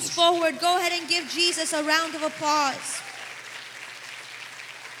life moves Jesús. forward. Go ahead and give Jesus a round of applause.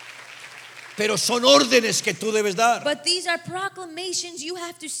 Pero son órdenes que tú debes dar. But these are proclamations you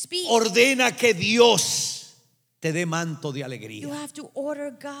have to speak. Ordena que Dios te dé manto de You alegría have to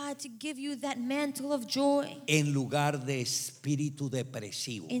order God to give you that mantle of joy en lugar de espíritu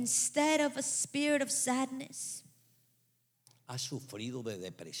depresivo. instead of a spirit of sadness. ¿Has sufrido de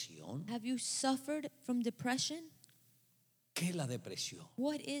depresión? Have you suffered from depression? ¿Qué es la depresión?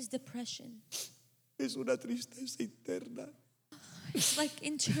 What is depression? Es una tristeza interna It's like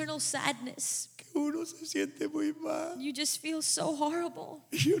internal sadness. que uno se siente muy mal You just feel so horrible.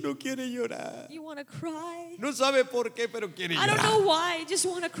 y uno quiere llorar. You want to cry. No sabe por qué, pero quiere I don't llorar. know why. I just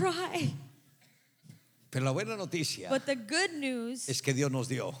want to cry. Pero la buena noticia But the good news es que Dios nos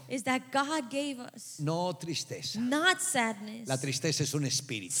dio is that God gave us no tristeza. not sadness. La tristeza es un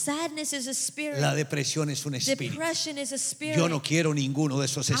espíritu. Sadness is a spirit. La depresión es un espíritu. Depression is a spirit. Yo no quiero ninguno de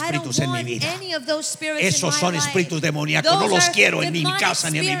esos I don't espíritus en mi want vida. any of those spirits in Esos my son life. espíritus demoníacos. No Those los are quiero en mi demonic casa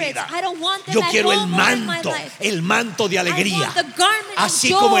ni en mi spirits. vida. I don't want them Yo at quiero el home or in my manto, life. el manto de I alegría. want the garment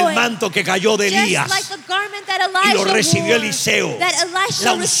Así of como el joy. manto que cayó de Just Elías like the garment that y lo Elijah recibió wore, Eliseo. that Elisha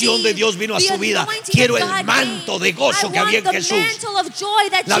La unción de received, Dios vino a the su vida. anointing Quiero that el God manto gave. de gozo I que había en want the Jesús. mantle of joy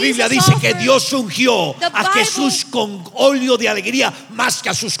that La Biblia Jesus dice que offered. Dios ungió The a Bible Jesús con óleo de alegría más que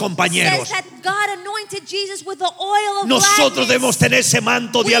a sus compañeros. Says that God anointed Jesus with the oil of Nosotros gladness. debemos tener ese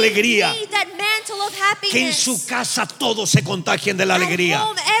manto de alegría. We need that mantle of happiness. Que en su casa todos se contagien de la At alegría.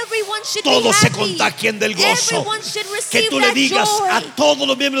 home, everyone should Todos be se happy. contagien del gozo. Everyone should Que receive tú le that digas joy. a todos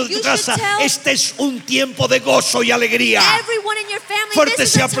los miembros de tu You casa: should tell este es un tiempo de gozo y alegría. Everyone in your family, Fuerte this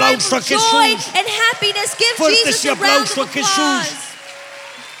is ese a time aplauso a of joy Jesús. and happiness. Give Fuerte Jesus ese a round aplauso of a Jesús. applause.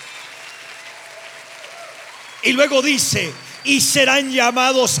 Y luego dice: y serán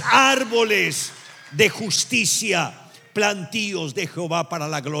llamados árboles de justicia, plantíos de Jehová para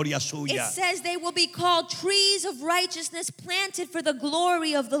la gloria It suya. says they will be called trees of righteousness planted for the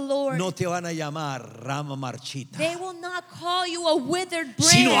glory of the Lord. No te van a llamar rama marchita, They will not call you a withered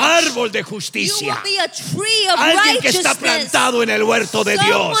branch. sino árbol de You justicia. will be a tree of Alguien que está righteousness. plantado en el huerto de Dios.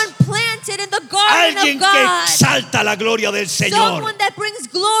 Someone planted in the garden Alguien of que God. exalta la gloria del Señor. Someone that brings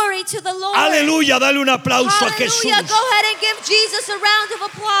glory to the Lord. Aleluya, dale un aplauso a Hallelujah. Jesús. Go ahead and give Jesus a round of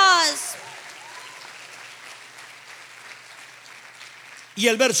applause. Y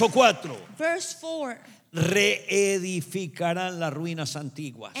el verso 4: Verse 4. reedificarán las ruinas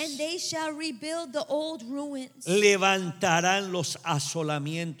antiguas, And they shall rebuild the old ruins. levantarán los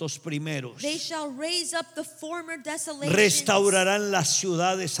asolamientos primeros, They shall raise up the former desolations. restaurarán las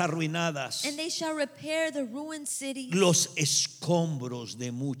ciudades arruinadas, And they shall repair the ruined cities. los escombros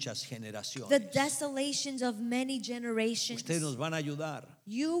de muchas The generaciones. desolations of many generations. Ustedes nos van a ayudar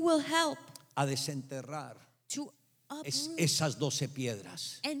You will help a desenterrar to uproot esas 12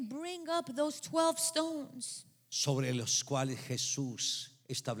 piedras and bring up those 12 stones sobre los cuales Jesús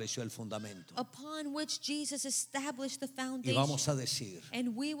estableció el fundamento. upon which Jesus established the Y foundation. vamos a decir: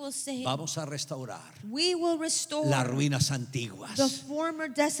 And we will say, vamos a restaurar we will restore las ruinas antiguas. the former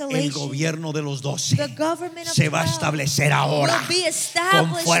El desolation. gobierno de los 12 The government of se va a 12 establecer ahora will be con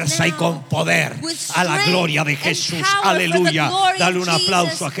established fuerza y now con poder with a la strength gloria de and Jesús. power for the Aleluya. glory Dale of un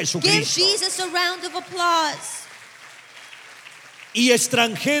aplauso a Jesus. Give Jesucristo. Jesus a round of applause. Y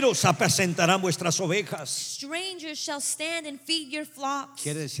extranjeros apacentarán vuestras ovejas. Strangers shall stand and feed your flocks.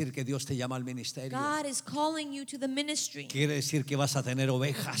 Quiere decir que Dios te llama al ministerio. God is calling you to the ministry. Quiere decir que vas a tener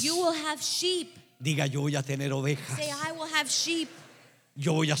ovejas. You will have sheep. Diga: yo voy a tener ovejas. Say, I will have sheep.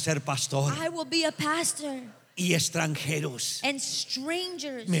 Yo voy a ser pastor. I will be a pastor. y extranjeros and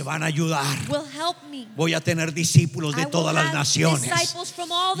strangers me van a ayudar. will help me. Voy a tener discípulos de I will todas las have naciones disciples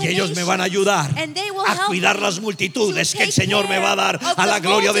from all the y ellos me van a nations, ayudar and they will a help cuidar me las multitudes to que el take Señor me va a dar care of a la the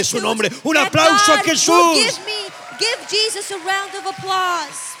gloria de su nombre. multitudes Un that aplauso a God will Jesús. give Jesus a round of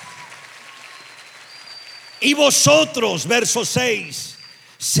applause. Y vosotros, verso 6,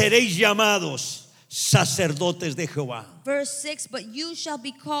 seréis llamados sacerdotes de Jehová, Verse 6, but you shall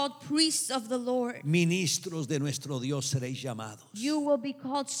be called priests of the Lord. ministros de nuestro Dios seréis llamados, You will be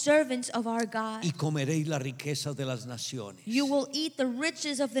called servants of our God. y comeréis las riquezas de las naciones, You will eat the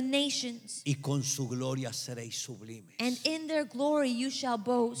riches of the nations, y con su gloria seréis sublimes. and in their glory you shall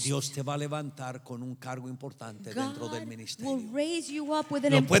boast. Dios te va a levantar con un cargo importante dentro del God will ministerio. raise you up with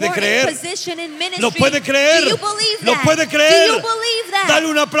an ¿Lo puede important creer? position in ministry. ¿Lo puede creer? Do you believe ¿Lo that? puede creer? Do you believe that? Dale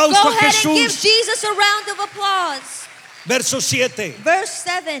un aplauso Go a ahead and give Jesús. Jesus a round of applause. Verso 7. Verse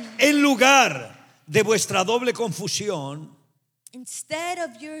 7. En lugar de vuestra doble confusión Instead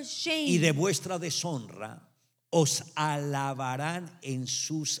of your y shame, de vuestra deshonra, os alabarán en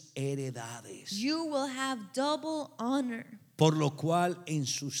sus heredades, you will have double honor. por lo cual en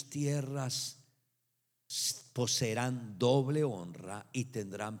sus tierras poseerán doble honra y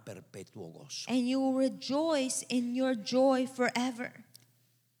tendrán perpetuo gozo. And you will rejoice in your joy forever.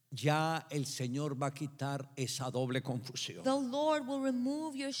 Ya el Señor va a quitar esa doble confusión. The Lord will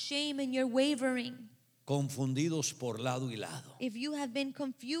remove your shame and your wavering. Confundidos por lado y lado. If you have been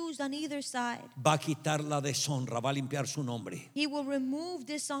confused on either side, Va a quitar la deshonra, va a limpiar su nombre. He will remove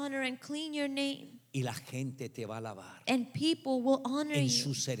dishonor and clean your name. Y la gente te va a alabar And people will honor en you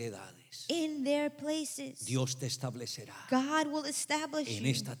sus heredades. in their places. Dios te establecerá God will establish en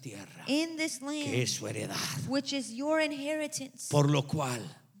you esta tierra, in this que land, es su heredad. which is your inheritance. Por lo cual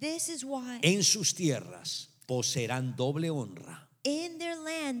This is why en sus tierras poseerán doble honra in their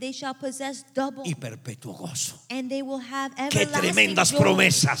land they shall possess double, y perpetuo gozo. and they will have Qué everlasting tremendas joy.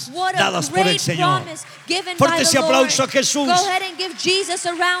 promesas What a dadas por el great Señor. promise given Fuerte by ese the Lord. aplauso a Jesús. Go ahead and give Jesus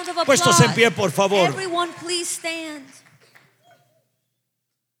a round of applause. Puestos en pie, por favor. Everyone, please stand.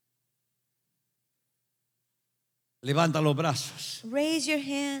 Levanta los brazos Raise your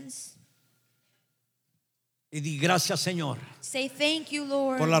hands. y di gracias, Señor, Say thank you,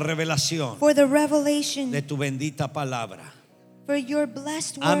 Lord, por la revelación for the revelation, de tu bendita palabra for your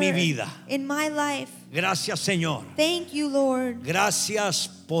blessed a mi word vida. in my life. Gracias, Señor. Thank you, Lord. Gracias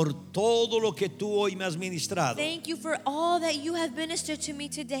por todo lo que tú hoy me has ministrado. Thank you for all that you have ministered to me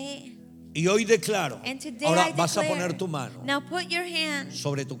today. Y hoy declaro, And today ahora I vas a declare, poner tu mano now put your hand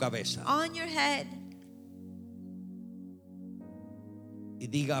sobre tu cabeza on your head. y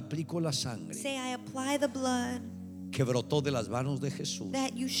diga, aplico la sangre Say, I apply the blood que brotó de las manos de Jesús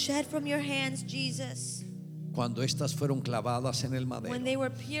that you shed from your hands, Jesus, cuando estas fueron clavadas en el when madero, they were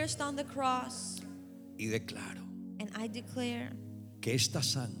pierced on the cross. y declaro And I declare que esta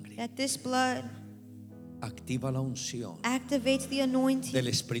sangre that this blood activa la unción activates the anointing del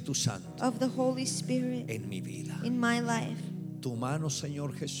Espíritu Santo of the Holy Spirit en mi vida. in my life. Tu mano,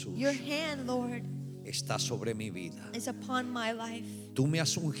 Señor Jesús, Your hand, Lord, está sobre mi vida. is upon my life. Tú me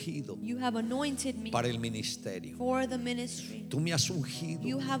has ungido You have anointed me para el ministerio. for the ministry. Tú me has ungido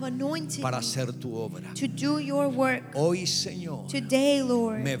You have anointed para me hacer tu obra. to do your work. Hoy, Señor, Today,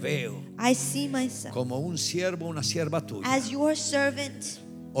 Lord, me veo I see myself como un siervo, una sierva tuya. as your servant.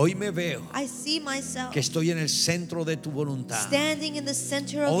 Hoy me veo I see myself que estoy en el centro de tu voluntad. standing in the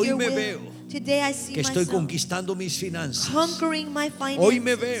center of Hoy your me will. veo Today I see Que estoy myself conquistando mis finanzas. conquering my Hoy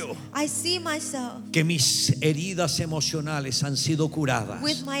me finances. veo I see myself que mis heridas emocionales han sido curadas.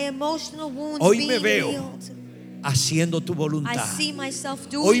 with my emotional wounds Hoy being me veo healed. haciendo tu I voluntad. see myself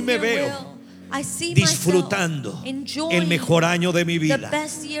doing Hoy me your veo will. I see disfrutando myself enjoying el mejor año de mi the vida.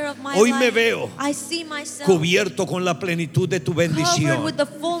 best year of my Hoy life. me veo I see myself Cubierto con la plenitud de tu covered bendición. with the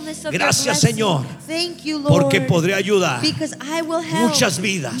fullness of Gracias, your blessing. Señor, Thank you, Lord, porque podré ayudar because I will help muchas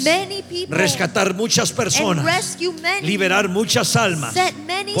vidas, many people, rescatar muchas and personas, rescue many, liberar muchas almas, set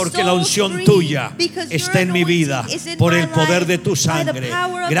many porque la souls unción free, tuya because está your en mi vida anointing is in por my el poder life, de tu by the sangre.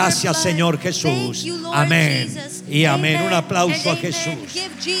 power of Gracias, your blood. Señor Thank Jesús. you, Lord Amén Jesus. y amén. Un Amen aplauso a and amen. Jesús.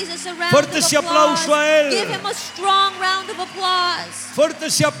 Give Jesus a round Fuerte of ese applause. aplauso a Él. Give him a strong round of applause. Fuerte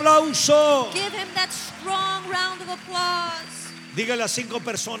ese aplauso. Give him that strong round of applause. Dígale a 5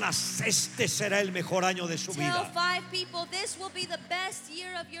 personas, este será el mejor año de su Tell vida. 5 people, this will be the best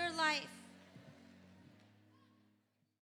year of your life.